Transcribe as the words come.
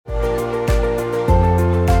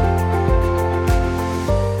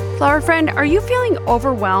friend, are you feeling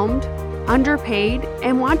overwhelmed, underpaid,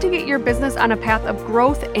 and want to get your business on a path of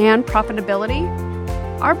growth and profitability?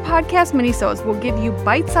 Our podcast minisodes will give you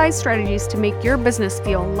bite-sized strategies to make your business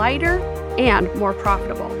feel lighter and more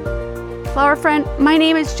profitable. Flower friend, my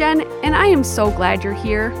name is Jen, and I am so glad you're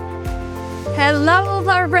here. Hello,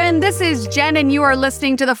 flower friend. This is Jen, and you are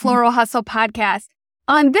listening to the Floral Hustle podcast.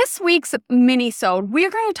 On this week's minisode,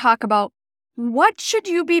 we're going to talk about what should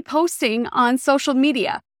you be posting on social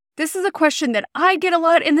media. This is a question that I get a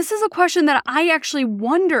lot, and this is a question that I actually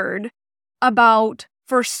wondered about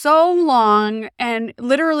for so long, and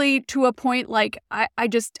literally to a point like I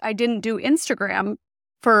didn't do Instagram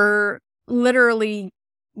for literally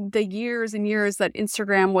the years and years that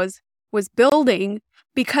Instagram was building,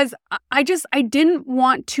 because I didn't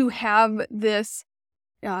want to have this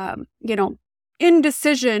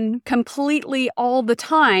indecision completely all the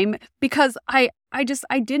time, because I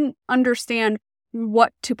didn't understand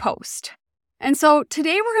what to post. And so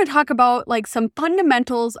today we're going to talk about like some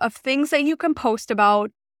fundamentals of things that you can post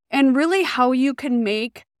about, and really how you can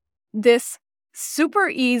make this super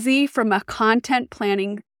easy from a content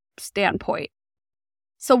planning standpoint.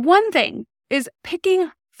 So one thing is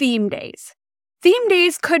picking theme days. Theme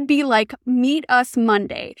days could be like Meet Us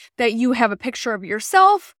Monday, that you have a picture of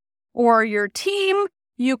yourself or your team.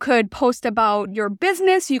 You could post about your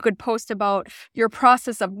business. You could post about your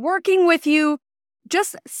process of working with you.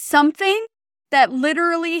 Just something that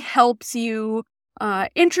literally helps you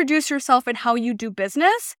introduce yourself and how you do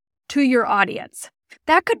business to your audience.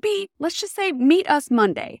 That could be, let's just say, Meet Us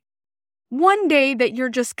Monday. One day that you're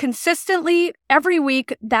just consistently, every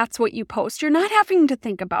week, that's what you post. You're not having to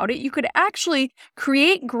think about it. You could actually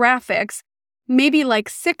create graphics, maybe like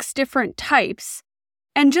 6 different types,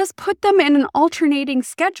 and just put them in an alternating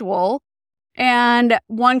schedule. And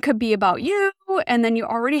one could be about you, and then you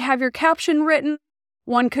already have your caption written.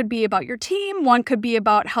 One could be about your team. One could be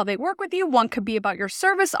about how they work with you. One could be about your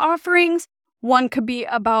service offerings. One could be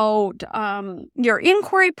about your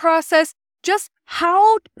inquiry process. Just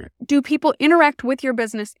how do people interact with your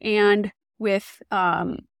business, and with,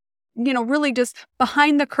 really just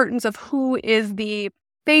behind the curtains of who is the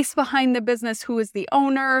face behind the business, who is the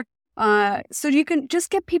owner. So you can just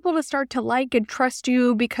get people to start to like and trust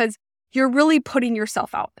you, because you're really putting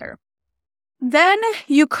yourself out there. Then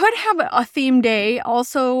you could have a theme day,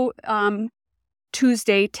 also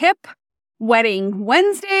Tuesday tip, wedding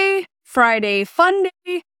Wednesday, Friday fun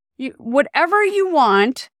day, whatever you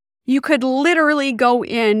want. You could literally go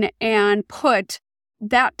in and put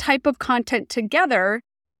that type of content together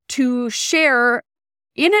to share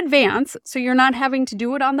in advance, so you're not having to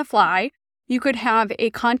do it on the fly. You could have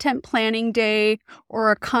a content planning day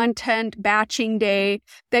or a content batching day,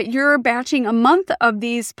 that you're batching a month of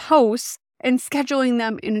these posts and scheduling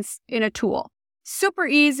them in a tool. Super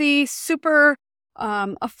easy, super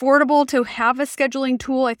affordable to have a scheduling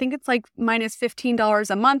tool. I think it's like minus $15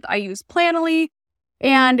 a month. I use Planoly,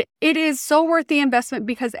 and it is so worth the investment,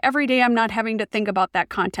 because every day I'm not having to think about that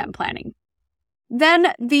content planning.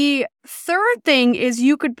 Then the third thing is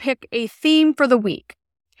you could pick a theme for the week.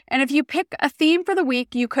 And if you pick a theme for the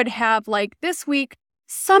week, you could have, like this week,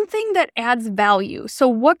 something that adds value. So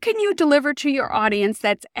what can you deliver to your audience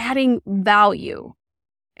that's adding value?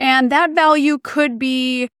 And that value could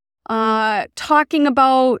be talking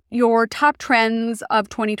about your top trends of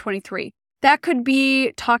 2023. That could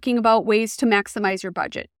be talking about ways to maximize your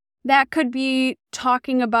budget. That could be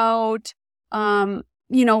talking about,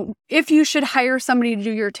 if you should hire somebody to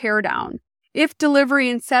do your teardown, if delivery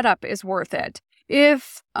and setup is worth it,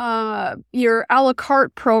 if your a la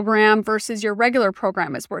carte program versus your regular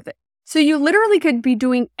program is worth it. So you literally could be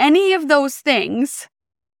doing any of those things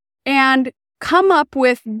and come up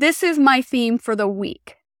with, this is my theme for the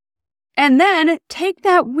week. And then take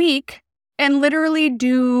that week and literally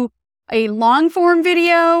do a long form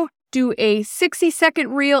video, do a 60-second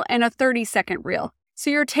reel, and a 30-second reel. So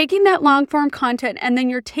you're taking that long form content, and then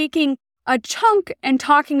you're taking a chunk and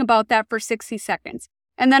talking about that for 60 seconds.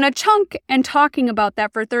 And then a chunk and talking about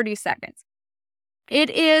that for 30 seconds. It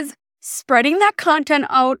is spreading that content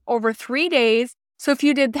out over 3 days. So if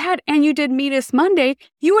you did that and you did Meet Us Monday,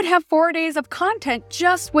 you would have 4 days of content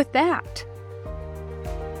just with that.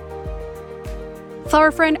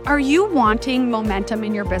 Flower friend, are you wanting momentum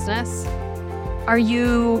in your business? Are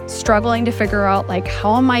you struggling to figure out, like,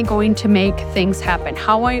 how am I going to make things happen?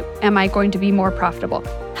 How am I going to be more profitable?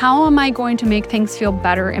 How am I going to make things feel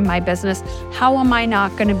better in my business? How am I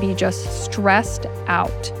not going to be just stressed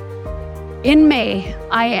out? In May,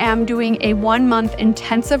 I am doing a 1-month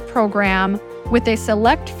intensive program with a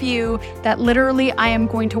select few that literally I am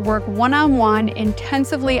going to work one-on-one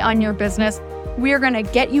intensively on your business we are going to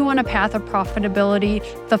get you on a path of profitability,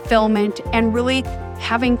 fulfillment, and really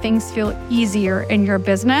having things feel easier in your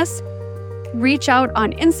business. Reach out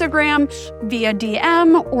on Instagram via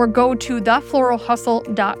DM or go to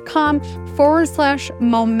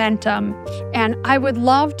thefloralhustle.com/momentum. And I would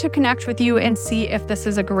love to connect with you and see if this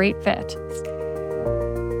is a great fit.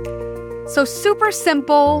 So super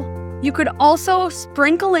simple. You could also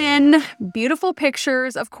sprinkle in beautiful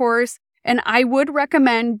pictures, of course, and I would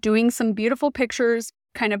recommend doing some beautiful pictures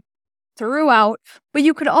kind of throughout, but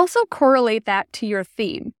you could also correlate that to your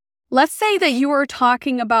theme. Let's say that you are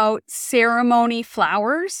talking about ceremony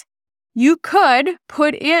flowers. You could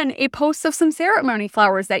put in a post of some ceremony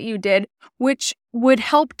flowers that you did, which would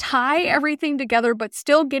help tie everything together, but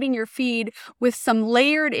still getting your feed with some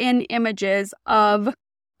layered in images of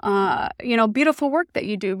beautiful work that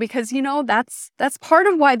you do, because, that's part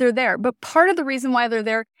of why they're there. But part of the reason why they're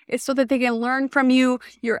there is so that they can learn from you.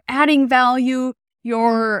 You're adding value.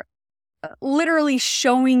 You're literally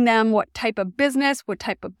showing them what type of business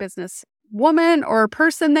woman or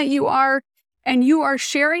person that you are. And you are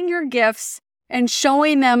sharing your gifts and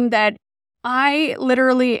showing them that I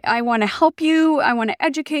want to help you. I want to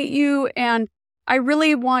educate you. And I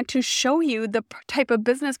really want to show you the type of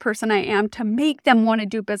business person I am to make them want to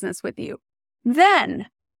do business with you. Then,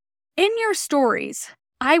 in your stories,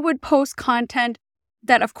 I would post content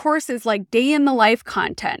that, of course, is like day in the life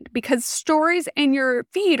content, because stories and your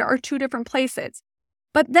feed are two different places.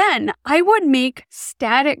 But then I would make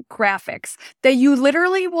static graphics that you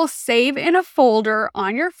literally will save in a folder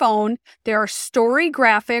on your phone. There are story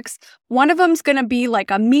graphics. One of them is going to be like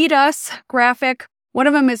a meet us graphic. One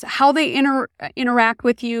of them is how they interact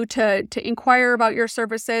with you to inquire about your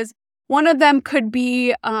services. One of them could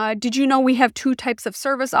be, did you know we have two types of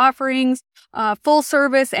service offerings, full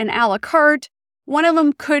service and a la carte? One of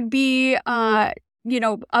them could be,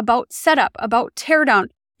 about setup, about teardown.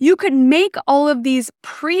 You could make all of these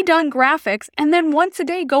pre-done graphics and then once a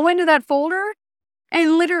day go into that folder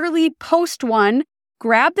and literally post one,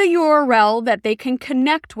 grab the URL that they can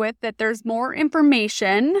connect with, that there's more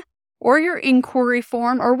information, or your inquiry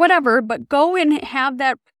form or whatever, but go and have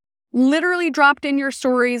that literally dropped in your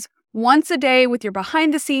stories once a day with your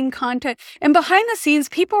behind the scene content. And behind the scenes,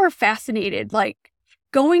 people are fascinated, like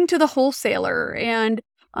going to the wholesaler and,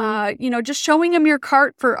 just showing them your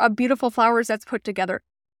cart for a beautiful flowers that's put together.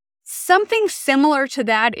 Something similar to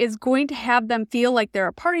that is going to have them feel like they're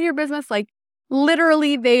a part of your business. Like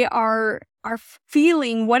literally they are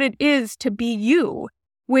feeling what it is to be you,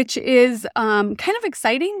 which is kind of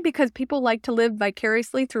exciting because people like to live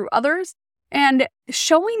vicariously through others, and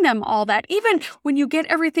showing them all that. Even when you get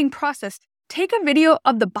everything processed, take a video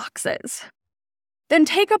of the boxes. Then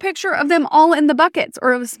take a picture of them all in the buckets,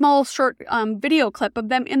 or a small short video clip of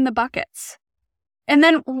them in the buckets. And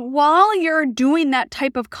then while you're doing that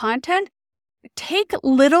type of content, take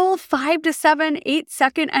little 5 to 7, 8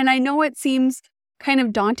 second, and I know it seems kind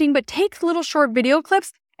of daunting, but take little short video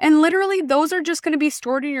clips, and literally those are just going to be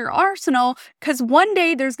stored in your arsenal, because one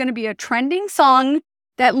day there's going to be a trending song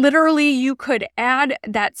that literally you could add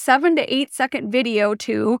that 7 to 8 second video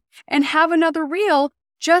to and have another reel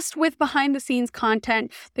just with behind the scenes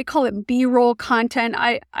content. They call it B-roll content.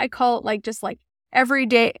 I call it like every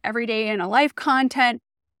day in a life content.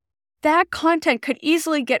 That content could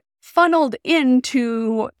easily get funneled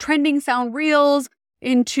into trending sound reels,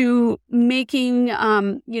 into making,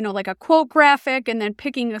 like a quote graphic and then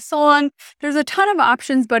picking a song. There's a ton of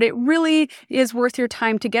options, but it really is worth your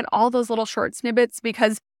time to get all those little short snippets,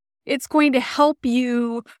 because it's going to help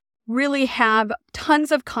you really have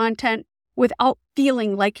tons of content without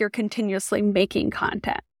feeling like you're continuously making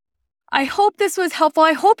content. I hope this was helpful.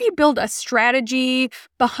 I hope you build a strategy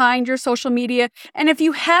behind your social media. And if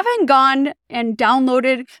you haven't gone and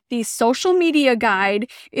downloaded the social media guide,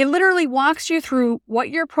 it literally walks you through what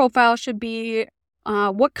your profile should be,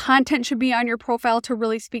 what content should be on your profile to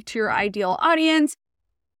really speak to your ideal audience,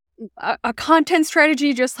 a content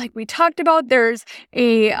strategy, just like we talked about. There's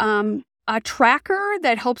a tracker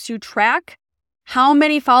that helps you track how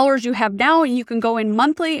many followers you have now, and you can go in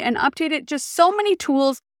monthly and update it. Just so many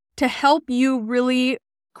tools to help you really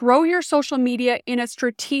grow your social media in a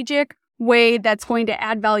strategic way that's going to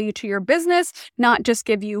add value to your business, not just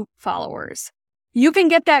give you followers. You can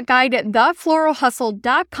get that guide at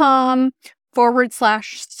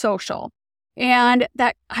thefloralhustle.com/social. And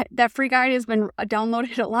that free guide has been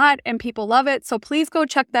downloaded a lot and people love it. So please go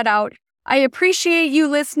check that out. I appreciate you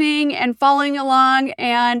listening and following along,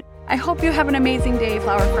 and I hope you have an amazing day,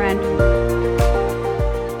 Flower Friend.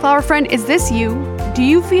 Flower Friend, is this you? Do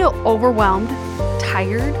you feel overwhelmed,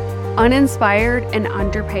 tired, uninspired, and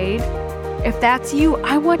underpaid? If that's you,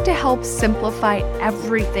 I want to help simplify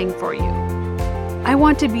everything for you. I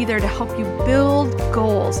want to be there to help you build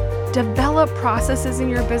goals, develop processes in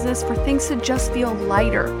your business for things to just feel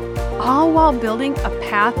lighter, all while building a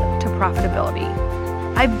path to profitability.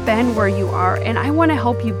 I've been where you are, and I want to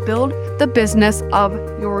help you build the business of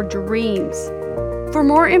your dreams. For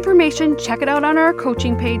more information, check it out on our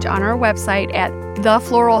coaching page on our website at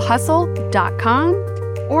thefloralhustle.com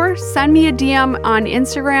or send me a DM on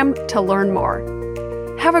Instagram to learn more.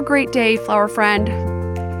 Have a great day, flower friend.